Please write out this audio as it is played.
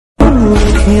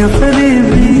अखियां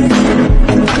फरेबी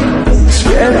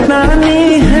शैतानी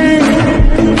है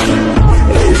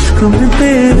इश्क में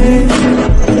तेरे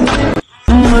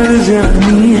मर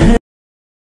जानी है।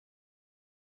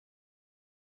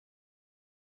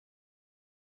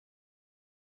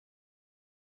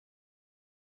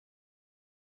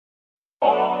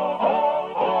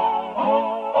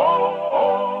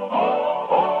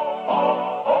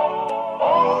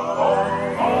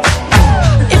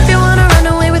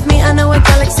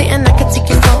 And I could take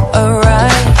you for a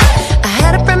ride. I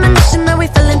had a premonition that we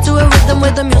fell into a rhythm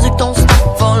where the music don't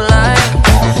stop for life.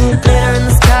 Glitter in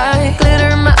the sky, glitter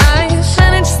in my eyes,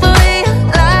 shining just the way I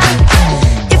like.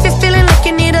 If you're feeling like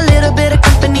you need a little bit of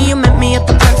company, you met me at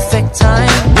the perfect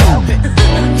time.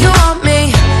 You want me,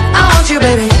 I want you,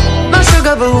 baby. My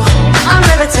sugar boo, I'm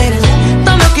levitating.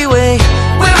 The Milky Way,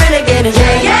 we're renegading.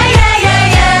 Yeah, yeah, yeah, yeah,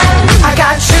 yeah. I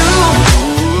got you,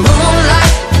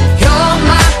 moonlight, you're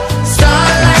my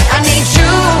starlight. I need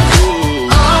you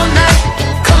all night.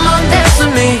 Come on, dance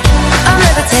with me. I'm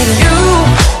levitating. You,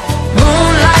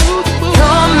 moonlight,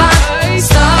 you're my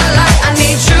starlight. I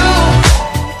need you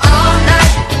all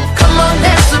night. Come on,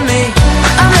 dance with me.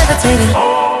 I'm levitating.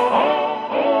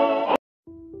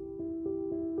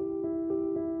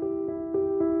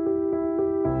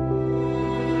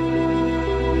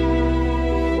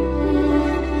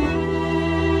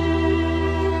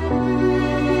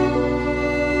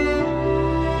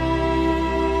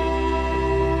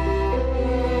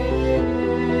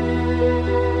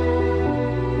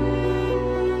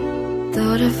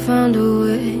 Thought I found a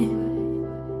way.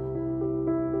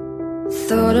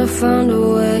 Thought I found a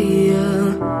way, yeah.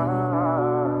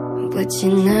 But you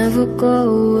never go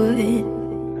away.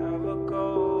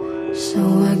 So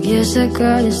I guess I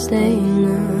gotta stay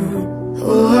now.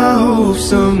 Oh, I hope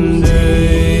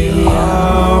someday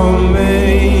I'll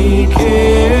make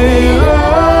it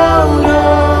out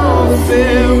of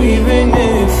it, even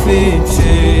if it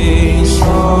takes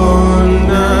all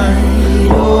night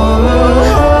or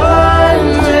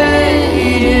 100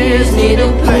 years. Need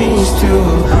a place to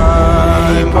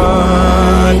hide,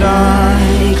 but I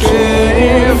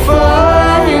can't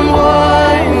find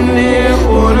one that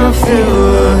wanna feel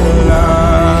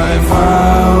alive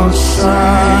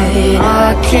outside. I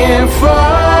can't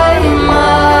find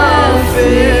my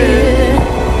fear.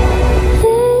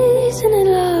 Isn't it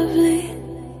lovely?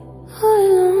 All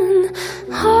alone,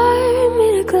 heart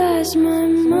made of glass, my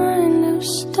mind of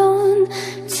stone.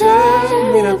 Tear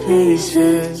me to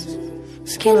pieces,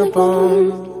 skin and bone.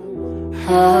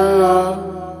 Hello,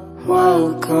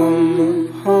 welcome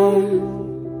home.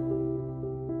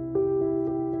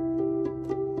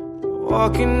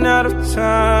 Walking out of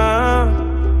town,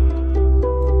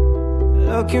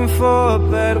 looking for a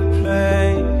better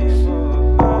place.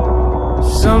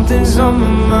 Something's on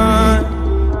my mind,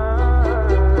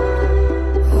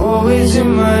 always in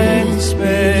my head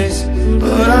space.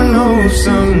 But I know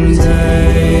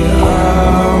someday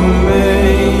I'll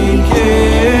make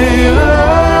it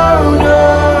out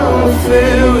of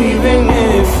it, even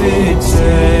if it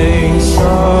takes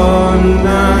all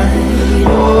night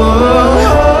or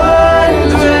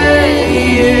 100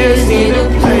 years. Need a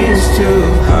place to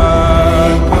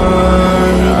hide,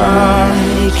 but I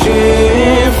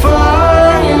can't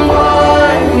find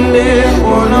one that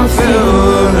wanna feel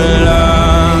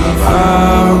alive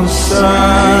outside.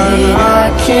 I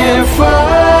can't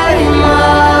find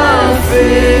my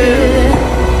fear.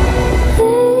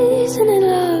 Isn't it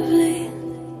lovely?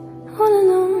 All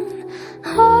alone,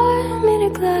 heart made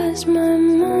of glass, my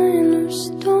mind of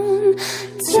stone.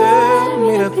 Tear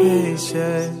me to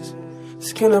pieces,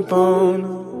 skin and bone.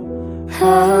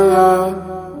 Hello,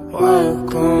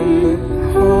 welcome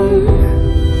home.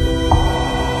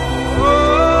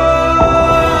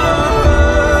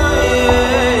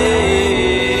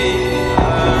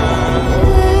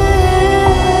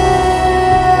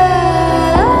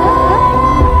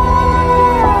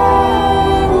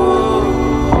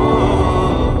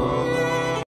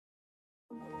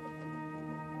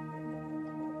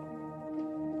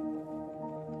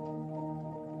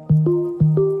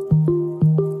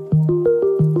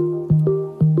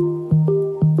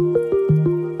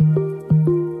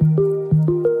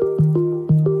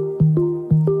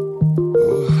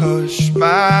 Hush,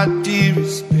 my dear,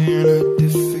 it's been a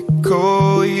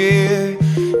difficult year,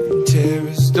 and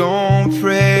terrorists don't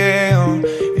prey on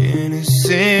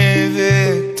innocent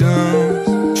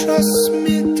victims. Trust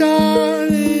me,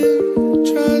 darling,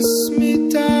 trust me,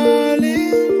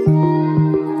 darling.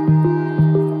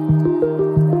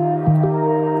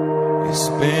 It's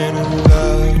been a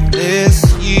loveless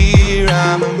year.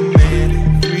 I'm a man of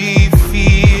three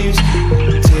fears: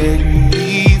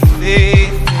 integrity,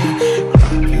 faith, and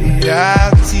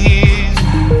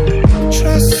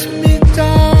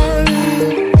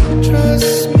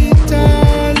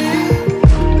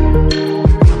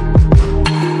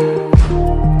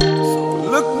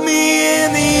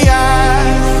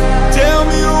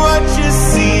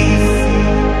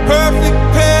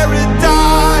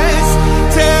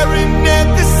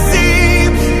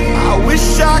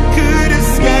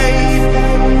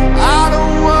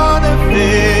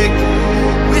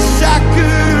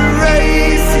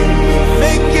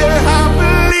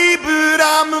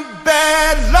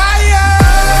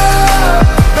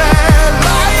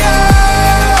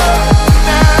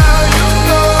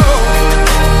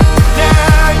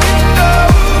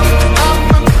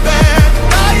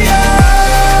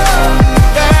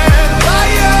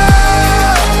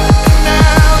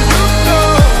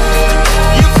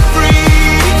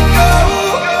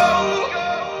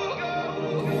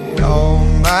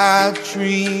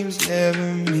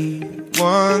me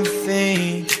one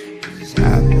thing. Is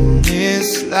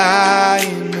happiness lie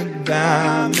in a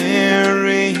diamond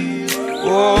ring?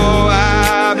 Oh,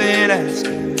 I've been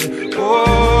asking.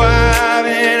 Oh, I've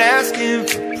been asking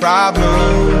for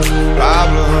problems,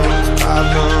 problems,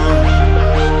 problems.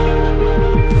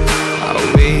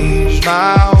 I wage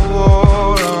my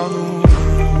war on the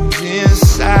wounds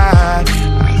inside.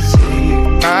 I take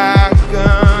my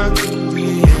gun to the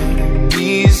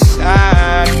enemy's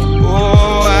side.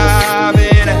 Oh, I've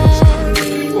been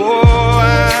asking. Oh,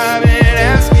 I've been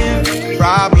asking for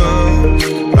problems,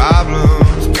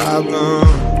 problems,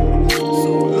 problems.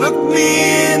 So look me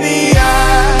in the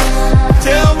eyes,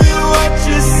 tell me what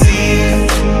you see.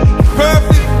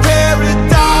 Perfect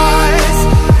paradise,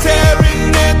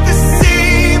 tearing at the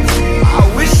seams. I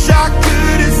wish I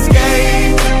could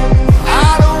escape. I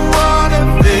don't wanna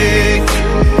think.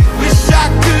 Wish I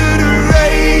could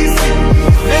erase it,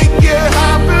 make your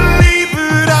heart believe,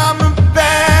 but I'm a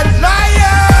bad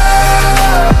liar,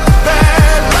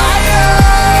 bad liar.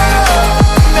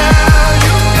 Now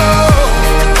you know,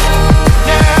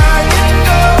 now you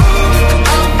know,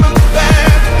 I'm a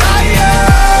bad liar,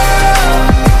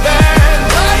 bad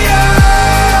liar.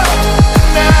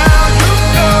 Now you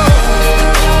know,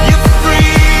 you're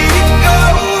free to go.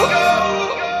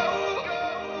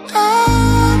 I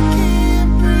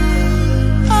can't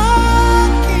breathe, I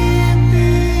can't be,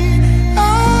 I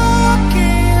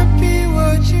can't be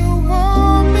what you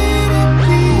want me to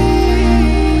be.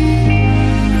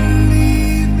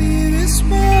 Believe me this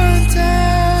one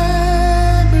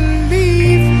time,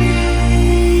 believe me.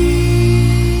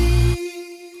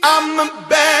 I'm a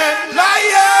bad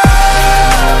liar,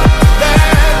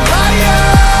 bad liar.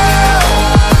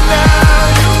 Now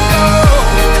you know,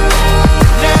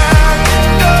 now you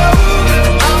know,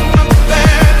 I'm a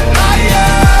bad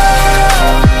liar,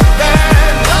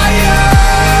 bad liar.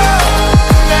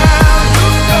 Now you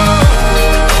know,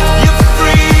 you're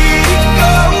free to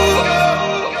go.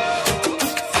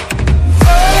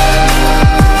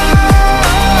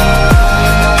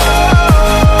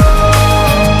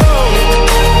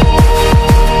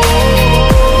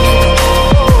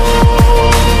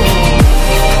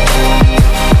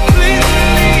 Please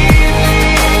believe me,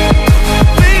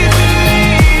 please believe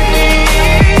me.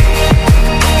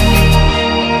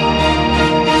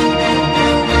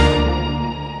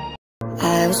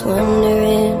 I was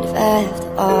wondering if after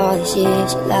all these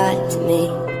years you lied to me.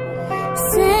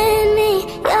 Send me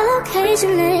your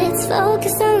location, let's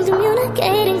focus on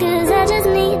communicating, cause I just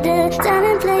need the time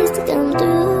and place to come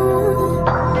through.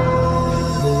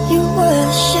 You were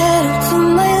the shadow to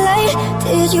my light,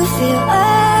 did you feel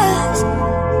us?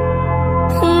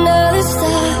 Another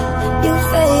star, you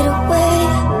fade away,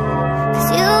 cause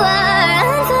you are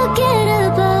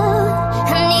unforgettable.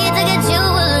 I need to get you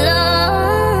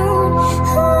alone.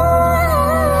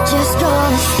 Just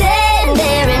gonna stand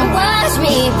there and watch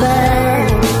me burn,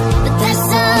 but that's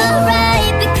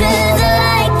alright because I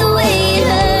like the way it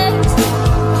hurts.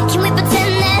 Can we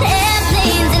pretend that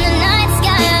airplanes in the night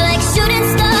sky are like shooting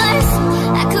stars?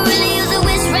 I could really use a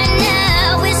wish right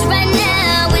now, wish right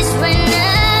now, wish right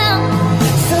now.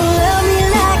 So love me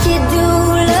like you do,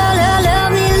 love, love,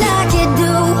 love me like you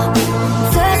do.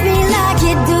 Touch me like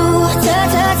you do,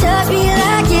 touch, touch, touch me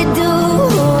like you do.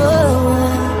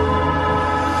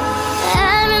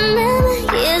 I remember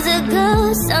years ago,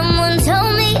 someone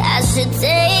told me I should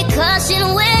take caution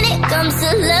when it comes to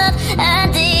love. I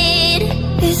did.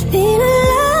 It's been a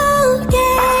long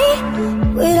day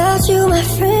without you, my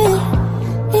friend,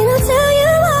 and I'll tell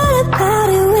you all about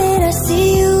it when I see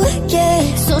you again.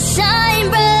 So shine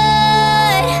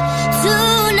bright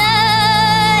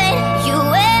tonight, you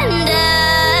and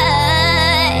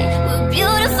we're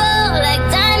beautiful like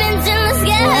diamonds in the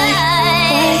sky.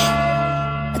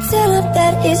 I tell him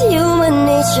that it's human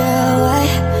nature.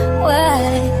 Why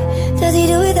does he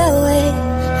do it that way?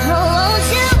 Oh, won't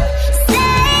you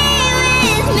stay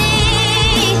with me?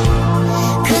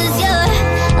 Cause you're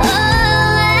all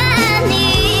I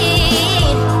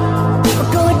need.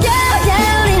 We're going down,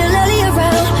 down in a lolly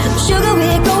around. Sugar,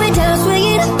 we're going down,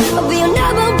 swinging. I'll be your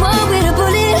number one with a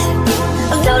bullet.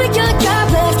 A loaded gun, car,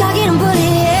 blast, cock it and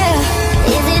bullet, yeah.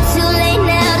 Is it too late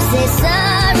now to say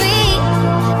sorry?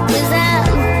 Cause I'm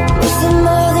missing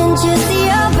more than just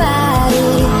your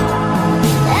body.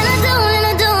 And I don't, and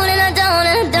I don't, and I don't,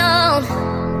 and I don't.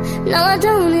 No, I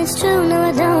don't, it's true. No,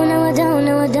 I don't, no, I don't,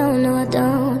 no, I don't, no, I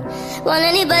don't want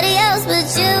anybody else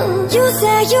but you. You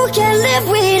say you can't live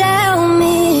without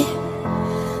me,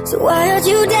 so why aren't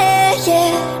you dead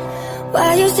yet?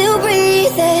 Why you still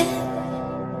breathing?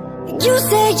 You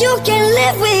say you can't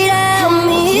live without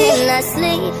me. Can I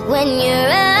sleep when you're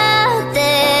out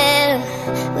there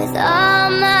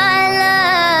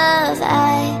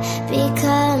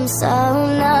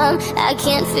I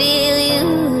can't feel you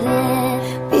there.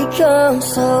 Become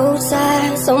so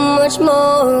tired, so much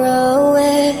more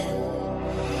aware.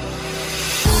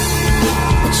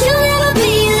 But you'll never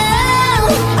be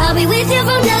alone. I'll be with you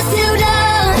from dusk till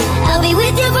dawn. I'll be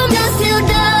with you from dusk till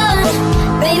dawn.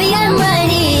 Baby, I'm right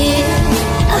here.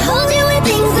 I'll hold you when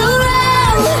things go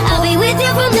wrong. I'll be with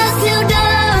you from dusk till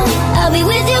dawn. I'll be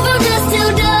with you from dusk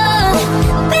till dawn.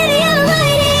 Baby, I'm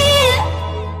right here.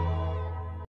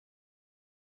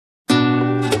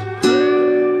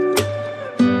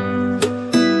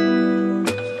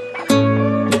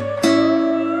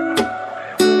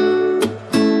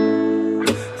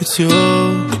 It's you,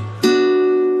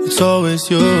 it's always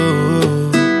you.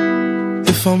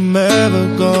 If I'm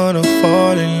ever gonna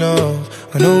fall in love,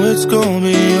 I know it's gonna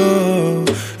be you.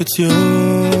 It's you,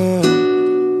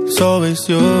 it's always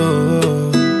you.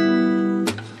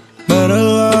 Met a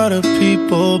lot of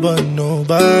people, but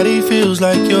nobody feels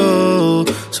like you.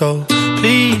 So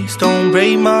please don't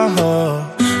break my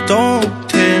heart, don't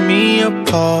tear me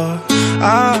apart.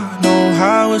 I know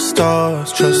how it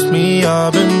starts, trust me,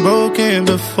 I've been broken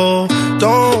before.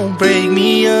 Don't break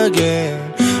me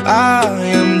again, I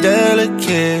am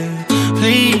delicate.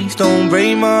 Please don't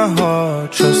break my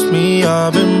heart, trust me,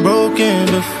 I've been broken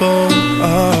before.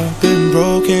 I've been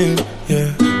broken,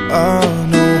 yeah, I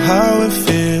know how it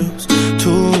feels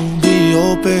to be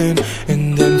open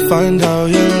and then find out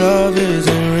your love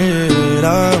isn't real.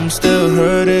 I'm still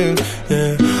hurting,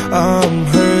 yeah, I'm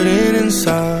hurting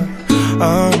inside.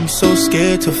 I'm so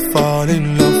scared to fall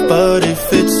in love, but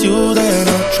if it's you, then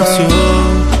I'll try. It's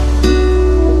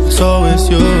you, it's always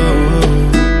you.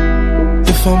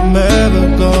 If I'm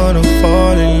ever gonna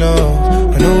fall in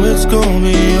love, I know it's gonna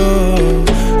be you.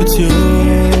 It's you,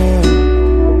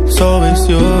 it's always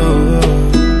you.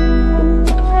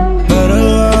 Met a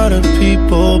lot of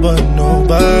people, but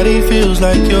nobody feels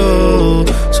like you.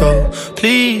 So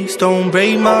please don't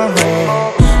break my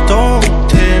heart, don't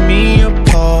tear me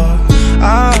apart.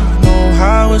 I know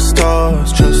how it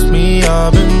starts, trust me,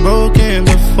 I've been broken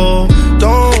before.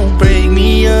 Don't break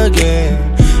me again,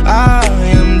 I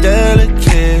am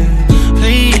delicate.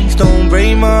 Please don't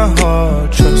break my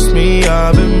heart, trust me,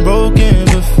 I've been broken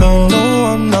before. No,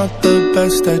 I'm not the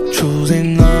best at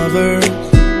choosing lovers.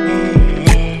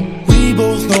 We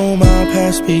both know my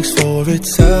past speaks for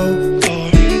itself.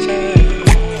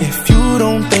 If you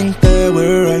don't think that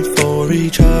we're right for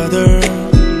each other,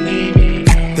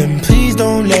 then please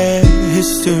don't let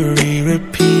history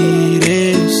repeat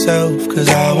itself. Cause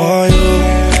I want you,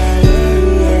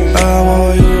 I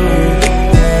want you.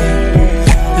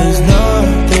 There's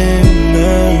nothing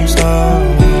else I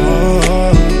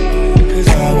want. Cause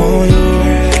I want you,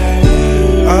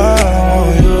 I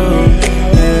want you,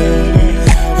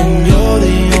 and you're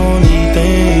the only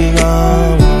thing I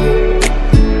want.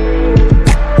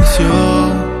 It's you,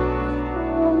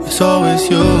 it's always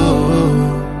you.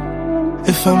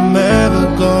 If I'm ever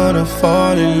gonna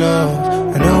fall in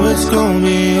love, I know it's gonna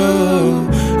be you.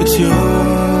 It's you,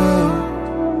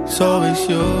 it's always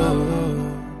you.